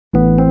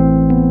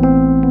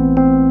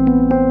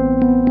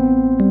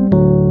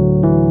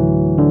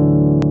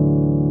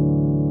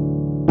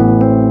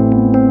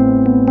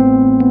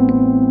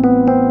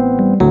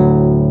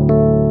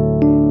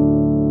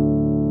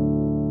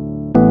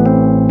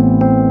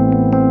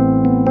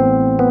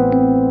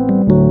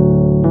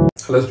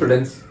Hello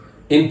students,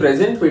 in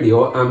present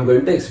video I am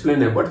going to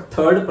explain about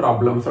third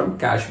problem from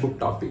cash book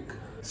topic.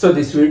 So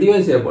this video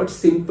is about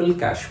simple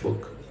cash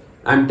book.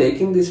 I am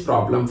taking this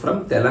problem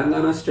from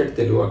Telangana State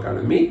Telugu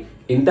Academy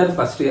Inter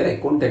First Year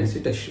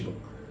Accountancy Textbook.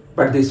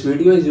 But this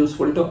video is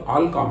useful to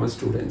all commerce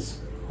students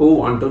who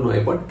want to know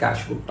about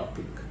cash book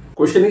topic.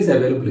 Question is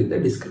available in the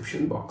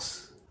description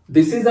box.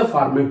 This is the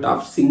format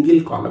of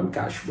single column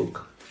cash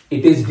book.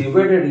 It is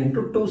divided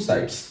into two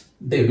sides,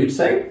 debit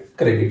side,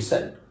 credit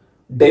side.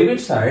 Debit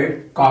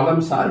side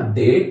columns are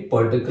date,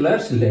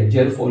 particulars,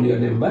 ledger folio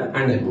number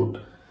and amount.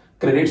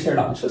 Credit side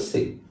also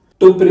same.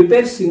 To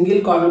prepare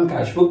single column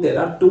cash book there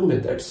are two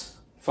methods.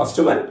 First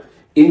one,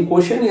 in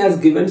question he has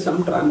given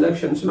some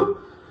transactions now.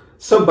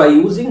 So by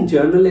using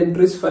journal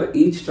entries for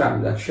each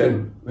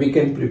transaction we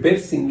can prepare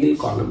single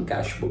column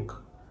cash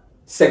book.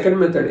 Second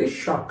method is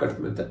shortcut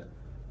method.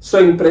 So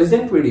in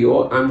present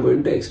video I am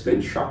going to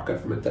explain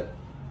shortcut method,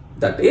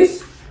 that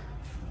is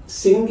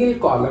single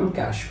column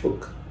cash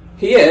book.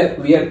 Here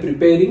we are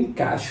preparing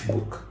cash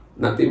book,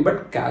 nothing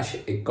but cash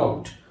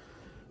account.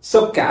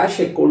 So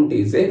cash account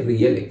is a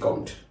real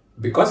account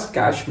because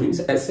cash means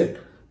asset.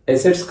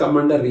 Assets come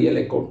under real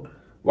account.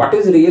 What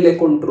is real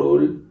account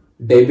rule?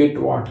 Debit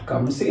what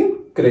comes in,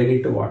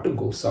 credit what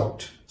goes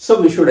out.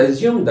 So we should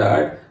assume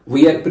that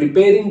we are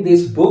preparing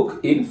this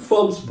book in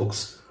firm's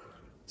books.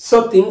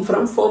 So think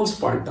from firm's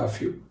point of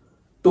view.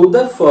 To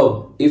the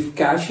firm, if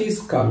cash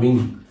is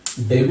coming,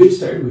 debit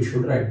side we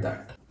should write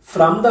that.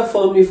 From the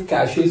firm, if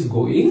cash is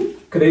going,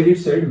 credit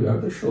side we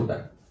have to show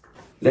that.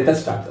 Let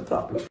us start the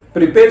problem.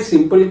 Prepare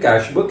simple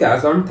cash book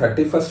as on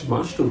 31st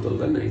March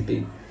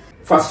 2019.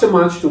 1st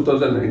March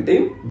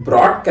 2019,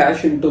 brought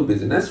cash into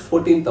business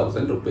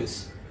 14,000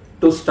 rupees.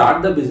 To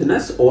start the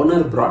business,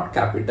 owner brought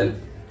capital.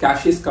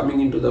 Cash is coming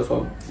into the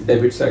firm,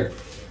 debit side.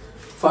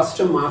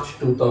 1st March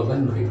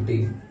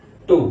 2019.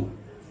 2.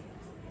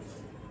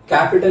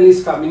 Capital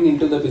is coming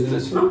into the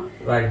business now.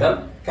 Write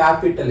the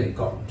capital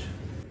account.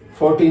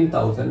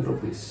 14,000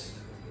 rupees.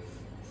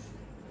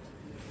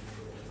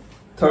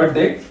 Third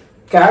date,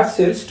 cash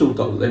sales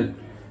 2,000.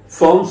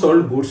 Firm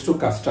sold goods to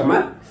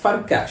customer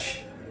for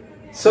cash.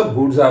 So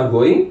goods are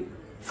going,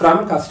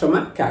 from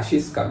customer cash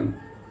is coming.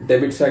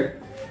 Debit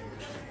side.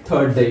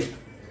 Third date,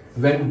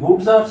 when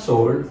goods are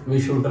sold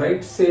we should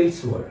write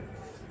sales word.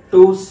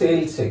 To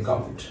sales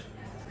account,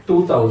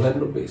 2,000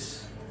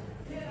 rupees.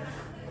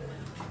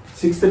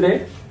 Sixth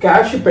date,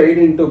 cash paid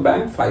into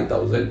bank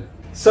 5,000.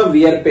 So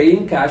we are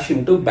paying cash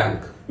into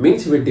bank,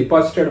 means we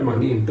deposited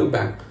money into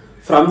bank.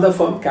 From the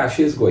firm cash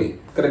is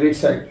going, credit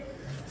side.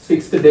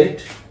 Sixth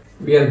date,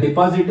 we are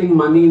depositing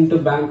money into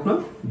bank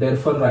now,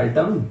 therefore write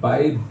down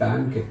by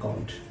bank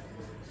account.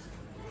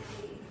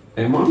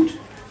 Amount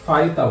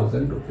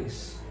 5,000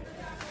 rupees.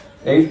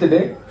 Eighth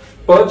date,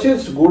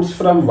 purchased goods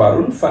from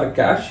Varun for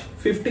cash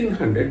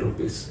 1,500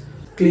 rupees.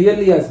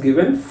 Clearly as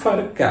given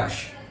for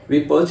cash,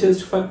 we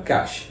purchased for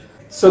cash.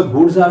 So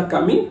goods are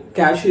coming,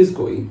 cash is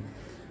going.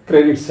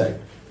 Credit side.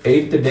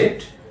 8th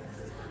date.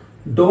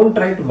 Don't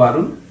write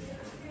Varun.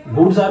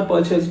 Goods are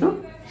purchased now.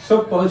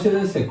 So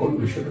purchases account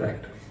we should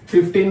write.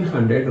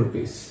 1,500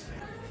 rupees.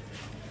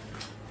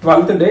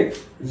 12th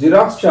date.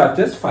 Xerox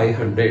charges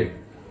 500.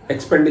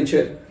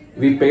 Expenditure.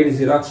 We paid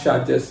Xerox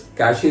charges.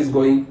 Cash is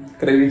going.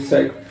 Credit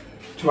side.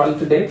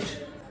 12th date.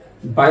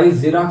 By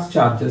Xerox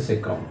charges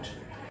account.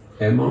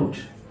 Amount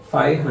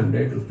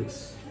 500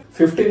 rupees.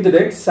 15th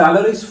date.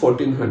 Salaries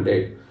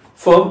 1,400.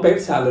 Firm paid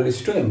salaries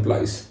to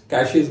employees.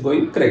 Cash is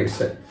going, credit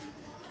side.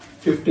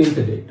 15th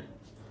date.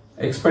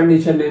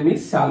 Expenditure name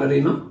is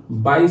salary no?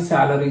 By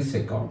salaries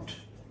account.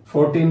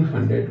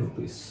 1,400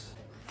 rupees.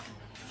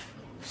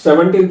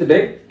 17th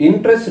date.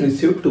 Interest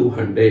received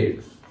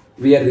 200.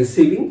 We are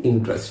receiving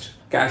interest.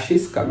 Cash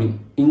is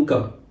coming.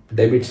 Income.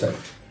 Debit side.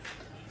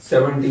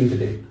 17th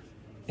date.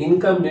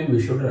 Income name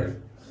we should write.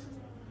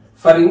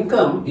 For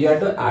income, you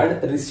have to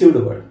add received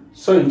word.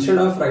 So instead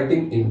of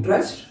writing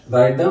interest,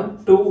 write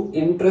down to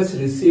interest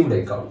received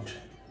account.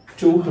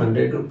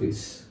 200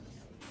 rupees.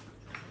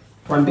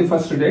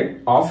 21st date,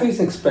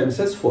 office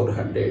expenses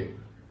 400.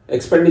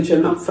 Expenditure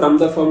now, from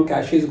the firm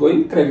cash is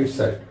going, credit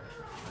side.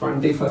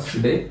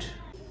 21st date,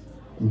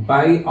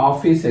 by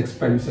office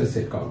expenses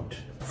account.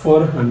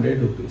 400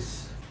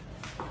 rupees.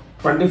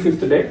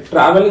 25th date,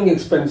 traveling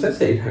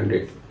expenses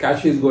 800.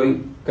 Cash is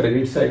going,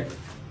 credit side.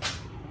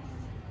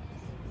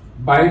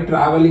 By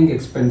traveling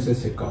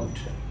expenses account.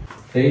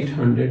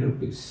 800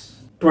 rupees.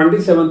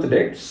 27th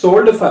date,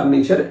 sold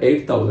furniture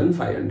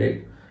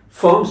 8,500.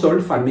 Firm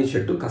sold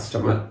furniture to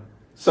customer.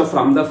 So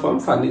from the firm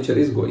furniture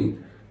is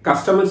going.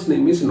 Customer's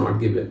name is not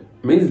given.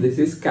 Means this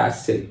is cash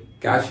sale.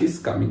 Cash is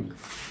coming.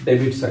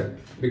 Debit side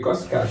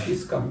because cash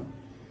is coming.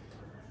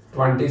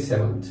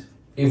 27th.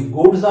 If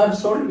goods are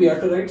sold we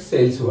have to write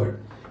sales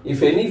word.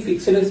 If any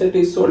fixed asset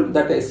is sold,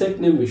 that asset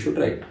name we should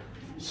write.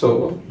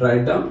 So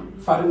write down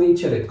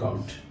furniture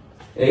account.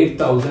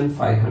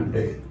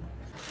 8,500.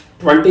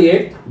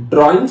 28.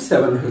 Drawing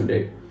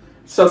 700.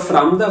 So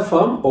from the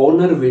firm,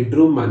 owner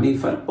withdrew money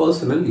for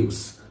personal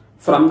use.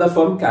 From the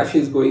firm, cash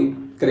is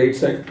going, credit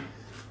side.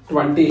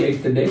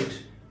 28th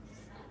date.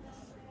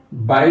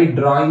 by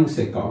drawings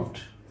account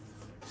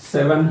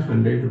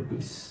 700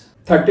 rupees.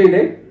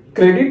 30-day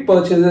credit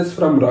purchases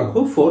from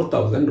Raghu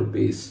 4,000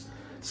 rupees.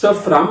 So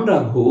from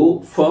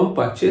Raghu, firm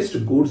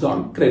purchased goods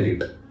on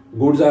credit.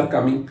 Goods are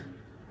coming.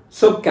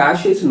 So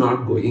cash is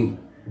not going.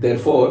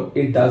 Therefore,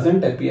 it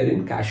doesn't appear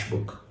in cash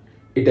book.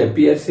 It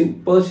appears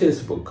in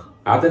purchase book,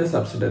 other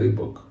subsidiary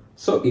book.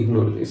 So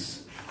ignore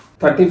this.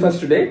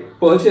 31st day,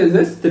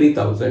 purchases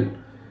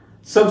 3,000.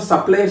 So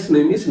supplier's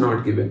name is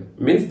not given.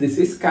 Means this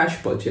is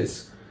cash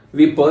purchase.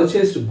 We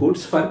purchased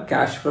goods for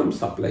cash from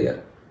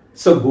supplier.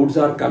 So goods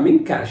are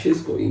coming, cash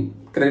is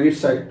going. Credit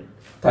side,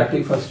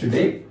 31st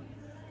day,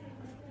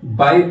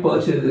 by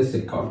purchases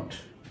account,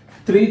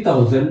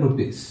 3,000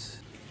 rupees.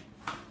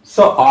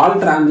 So all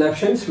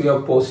transactions we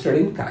have posted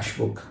in cash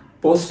book.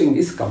 Posting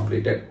is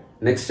completed.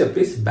 Next step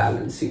is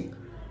balancing.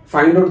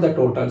 Find out the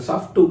totals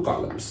of two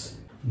columns.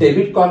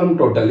 Debit column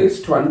total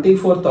is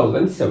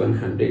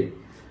 24,700.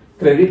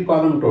 Credit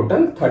column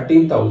total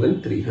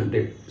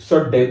 13,300.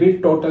 So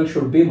debit total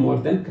should be more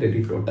than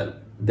credit total.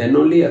 Then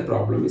only your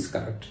problem is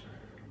correct.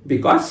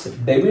 Because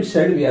debit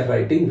side we are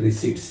writing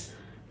receipts.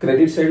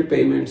 Credit side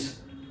payments.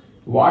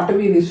 What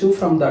we receive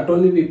from that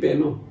only we pay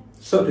no.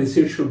 So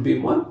receipt should be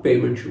more,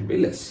 payment should be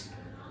less.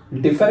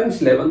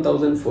 Difference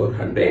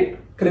 11,400.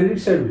 Credit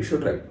side we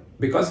should write.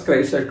 Because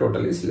credit side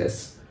total is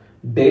less.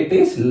 Date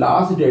is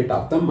last date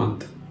of the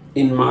month.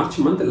 In March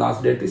month,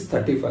 last date is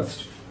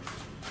 31st.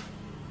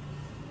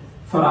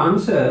 For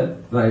answer,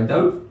 write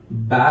down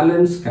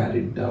balance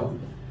carried down.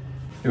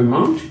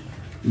 Amount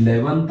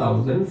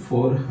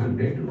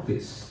 11,400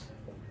 rupees.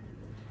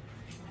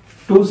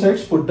 Two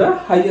sides put the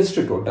highest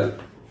total.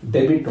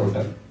 Debit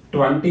total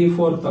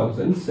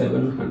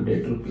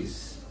 24,700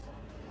 rupees.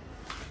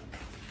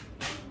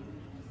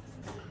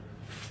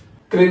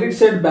 Credit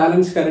side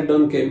balance carried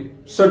down came.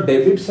 So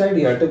debit side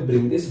you have to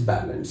bring this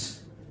balance.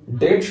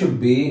 Date should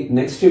be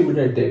next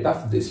immediate date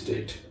of this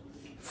date.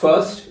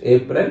 1st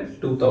April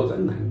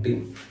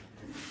 2019.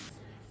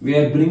 We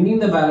are bringing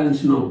the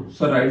balance now.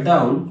 So write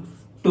down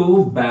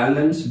to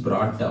balance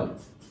brought down.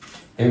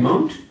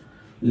 Amount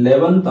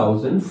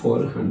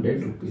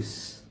 11,400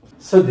 rupees.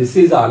 So this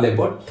is all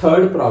about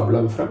third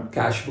problem from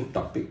cash book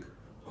topic.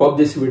 Hope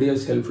this video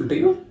is helpful to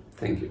you.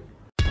 Thank you.